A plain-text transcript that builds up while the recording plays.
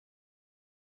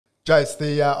Jace,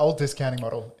 the old discounting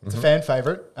model, it's a fan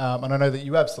favourite, and I know that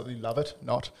you absolutely love it,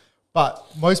 but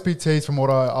most PTs, from what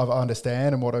I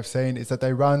understand and what I've seen, is that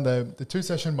they run the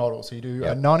 2-session model. So you do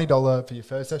a $90 for your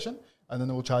first session, and then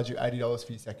they will charge you $80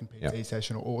 for your second PT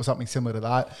session or something similar to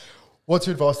that. What's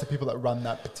your advice to people that run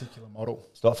that particular model?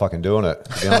 Stop fucking doing it,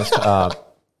 to be honest.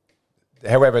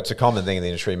 However, it's a common thing in the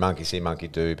industry. Monkey see, monkey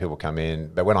do. People come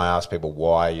in. But when I ask people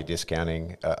why you're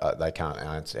discounting, they can't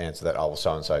answer that, oh, well,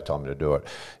 so-and-so told me to do it.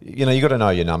 You know, you got to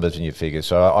know your numbers and your figures.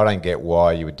 So I don't get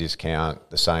why you would discount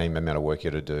the same amount of work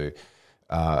you got to do.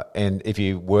 And if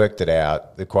you worked it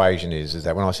out, the equation is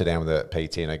that when I sit down with a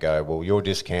PT and I go, well, you're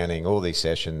discounting all these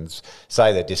sessions,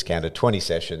 say they're discounted 20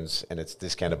 sessions and it's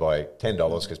discounted by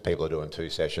 $10 because people are doing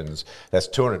 2 sessions, that's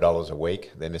 $200 a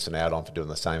week they're missing out on for doing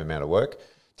the same amount of work.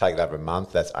 Take it over a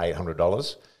month, that's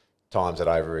 $800. Times it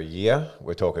over a year,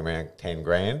 we're talking around 10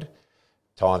 grand.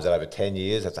 Times it over 10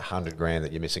 years, that's 100 grand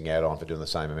that you're missing out on for doing the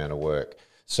same amount of work.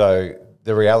 So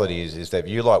the reality is that if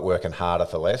you like working harder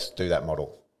for less, do that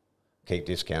model. Keep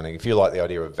discounting. If you like the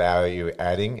idea of value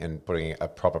adding and putting a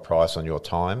proper price on your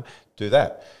time, do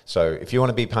that. So if you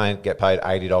want to get paid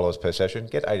 $80 per session,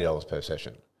 get $80 per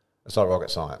session. It's not rocket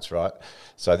science, right?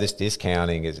 So this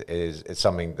discounting is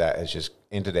something that has just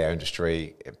entered our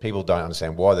industry. People don't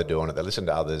understand why they're doing it. They listen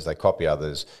to others, they copy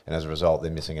others, and as a result,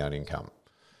 they're missing out on income.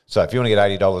 So if you want to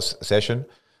get $80 a session,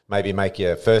 maybe make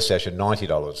your first session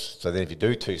 $90. So then if you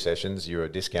do 2 sessions, you're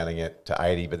discounting it to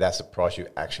 $80, but that's the price you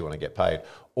actually want to get paid.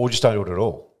 Or just don't do it at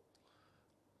all.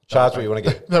 Charge what you want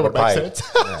to get that would make paid. sense.